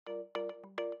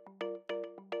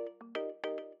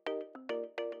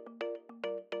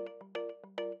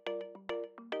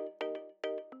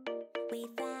We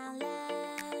found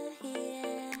love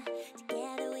here.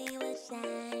 Together we will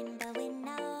shine, but we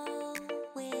know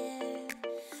we're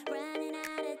running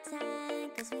out of time,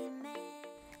 'cause we made.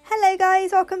 Hello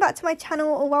guys, welcome back to my channel,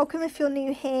 or welcome if you're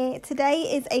new here. Today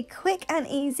is a quick and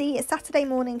easy Saturday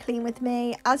morning clean with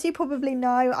me. As you probably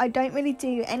know, I don't really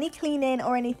do any cleaning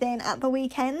or anything at the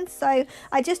weekend, so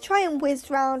I just try and whiz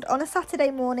round on a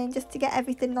Saturday morning just to get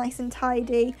everything nice and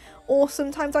tidy, or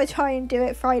sometimes I try and do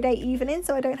it Friday evening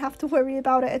so I don't have to worry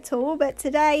about it at all. But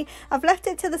today I've left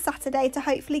it to the Saturday to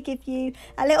hopefully give you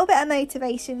a little bit of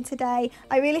motivation today.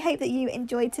 I really hope that you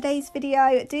enjoyed today's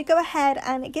video. Do go ahead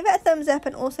and give it a thumbs up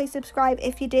and also subscribe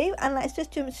if you do, and let's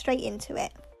just jump straight into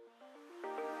it.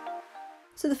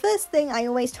 So the first thing I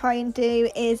always try and do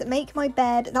is make my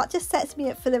bed. That just sets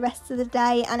me up for the rest of the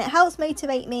day, and it helps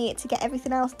motivate me to get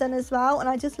everything else done as well. And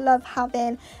I just love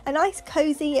having a nice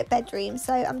cozy bedroom.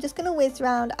 So I'm just going to whiz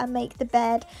around and make the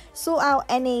bed, sort out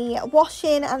any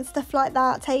washing and stuff like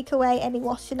that, take away any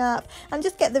washing up, and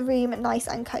just get the room nice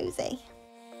and cozy.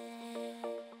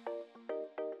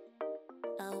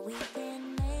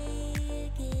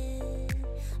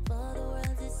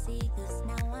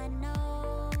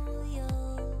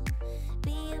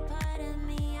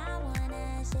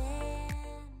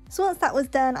 So once that was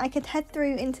done, I could head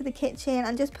through into the kitchen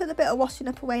and just put the bit of washing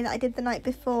up away that I did the night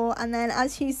before, and then,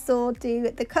 as you saw, do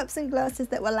the cups and glasses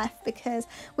that were left, because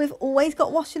we've always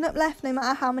got washing up left. No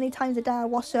matter how many times a day I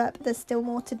wash up, there's still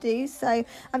more to do. So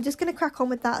I'm just going to crack on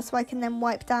with that so I can then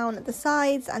wipe down the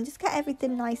sides and just get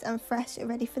everything nice and fresh and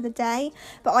ready for the day.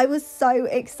 But I was so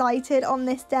excited on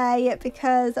this day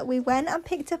because we went and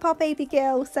picked up our baby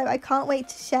girl, so I can't wait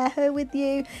to share her with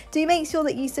you. Do make sure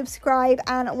that you subscribe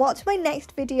and watch my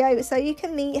next video so you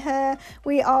can meet her.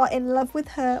 We are in love with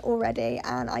her already,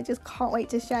 and I just can't wait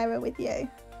to share her with you.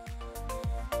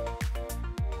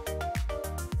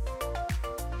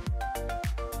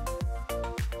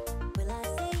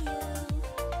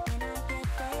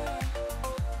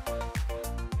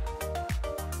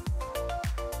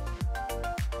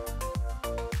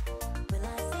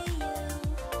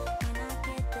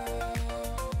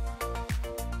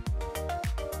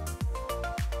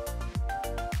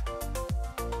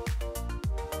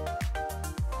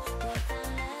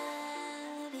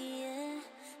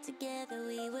 Together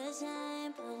we will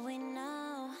shine, but we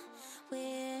know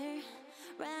we're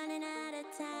running out of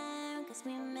time, 'cause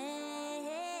we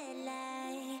made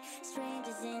like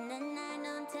strangers in the night.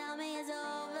 Don't tell me it's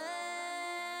over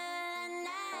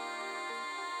now.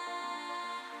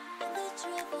 I could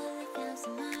travel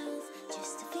 1,000 miles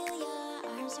just to feel your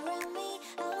arms around me.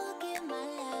 I will give my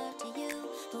love to you,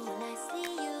 but will I see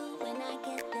you when I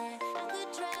get there? I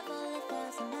could travel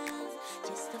 1,000 miles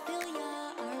just to feel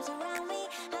your arms around me.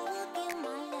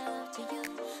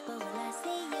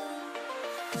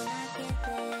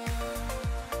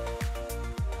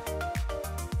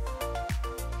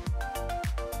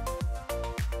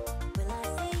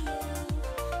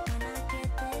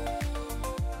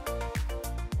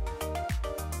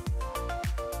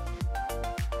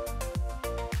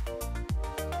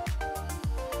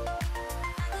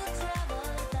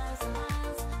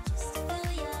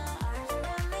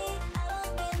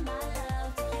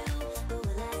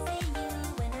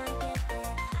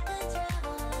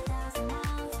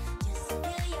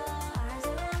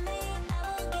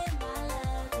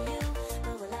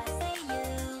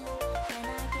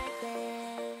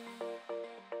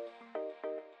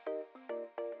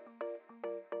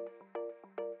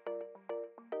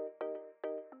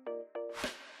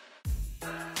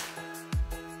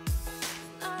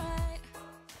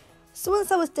 So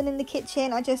once I was done in the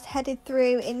kitchen, I just headed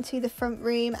through into the front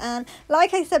room, and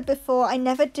like I said before, I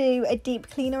never do a deep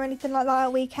clean or anything like that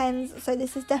at weekends, so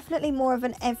this is definitely more of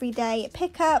an everyday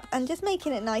pickup and just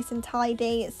making it nice and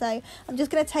tidy. So I'm just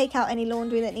going to take out any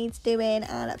laundry that needs doing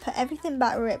and put everything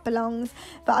back where it belongs.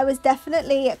 But I was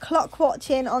definitely clock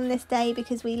watching on this day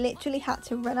because we literally had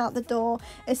to run out the door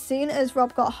as soon as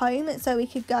Rob got home so we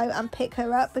could go and pick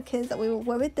her up, because we were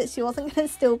worried that she wasn't going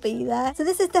to still be there. So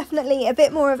this is definitely a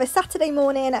bit more of a Saturday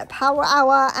morning power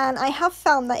hour, and I have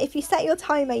found that if you set your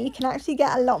timer, you can actually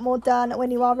get a lot more done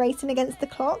when you are racing against the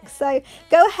clock. So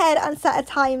go ahead and set a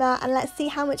timer and let's see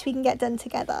how much we can get done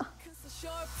together.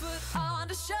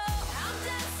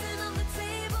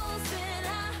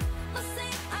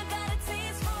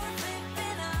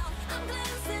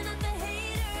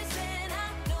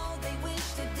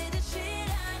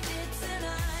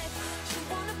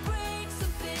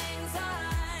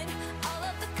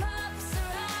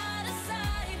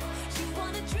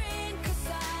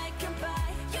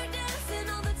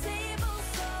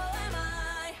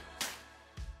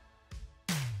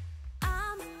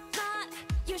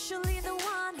 Usually the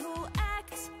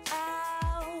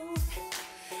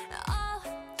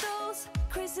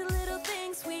little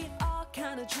things we all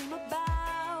kind of dream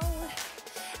about.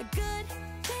 A good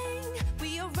thing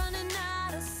we are running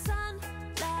out of sunlight.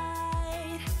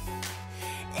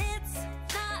 It's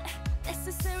not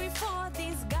necessary for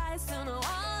these guys to know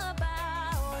all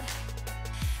about.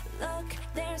 Look,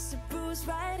 there's a bruise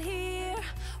right here,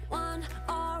 one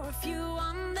or a few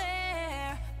on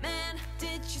there. Man,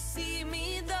 did you see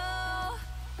me though?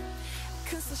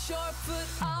 'Cause I sure put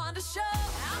on the show.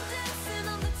 I'm dancing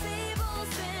on the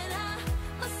tables and I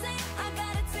must say I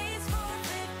got a taste for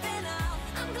flipping out.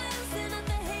 I'm glancing at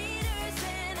the haters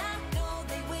and I know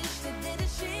they wish they did the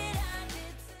shit I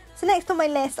did. So next on my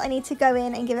list, I need to go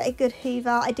in and give it a good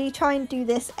hoover. I do try and do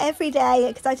this every day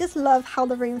because I just love how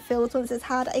the room feels once it's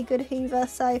had a good hoover.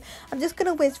 So I'm just going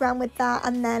to whiz around with that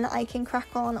and then I can crack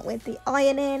on with the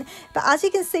ironing. But as you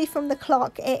can see from the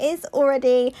clock, it is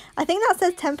already, I think that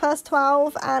says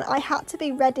 12:10 and I had to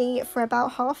be ready for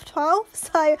about 12:30.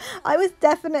 So I was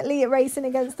definitely racing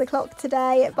against the clock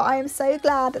today, but I am so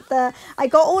glad that I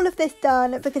got all of this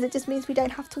done because it just means we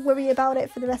don't have to worry about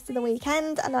it for the rest of the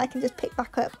weekend and I can just pick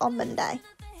back up on Monday.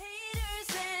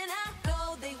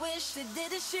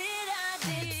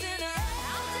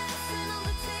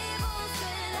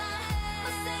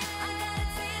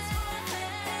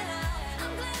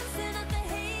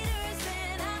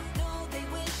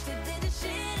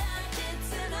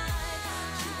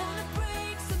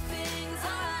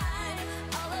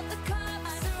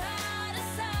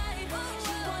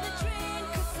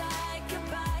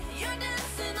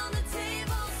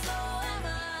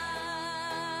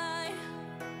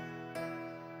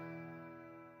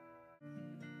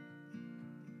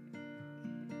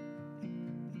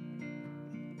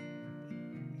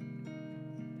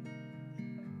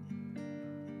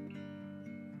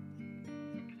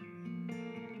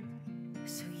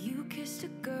 So you kissed a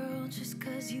girl just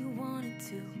 'cause you wanted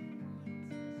to.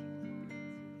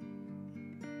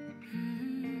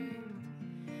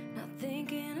 Not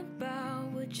thinking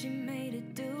about what you made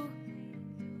it do.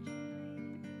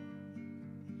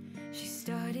 She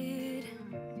started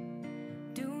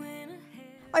doing her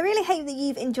hair. I really hope that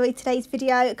you've enjoyed today's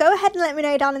video. Go ahead and let me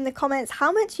know down in the comments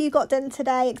how much you got done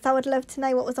today because I would love to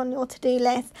know what was on your to-do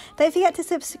list. Don't forget to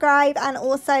subscribe and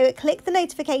also click the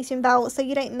notification bell so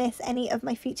you don't miss any of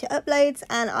my future uploads,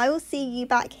 and I will see you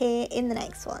back here in the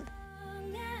next one.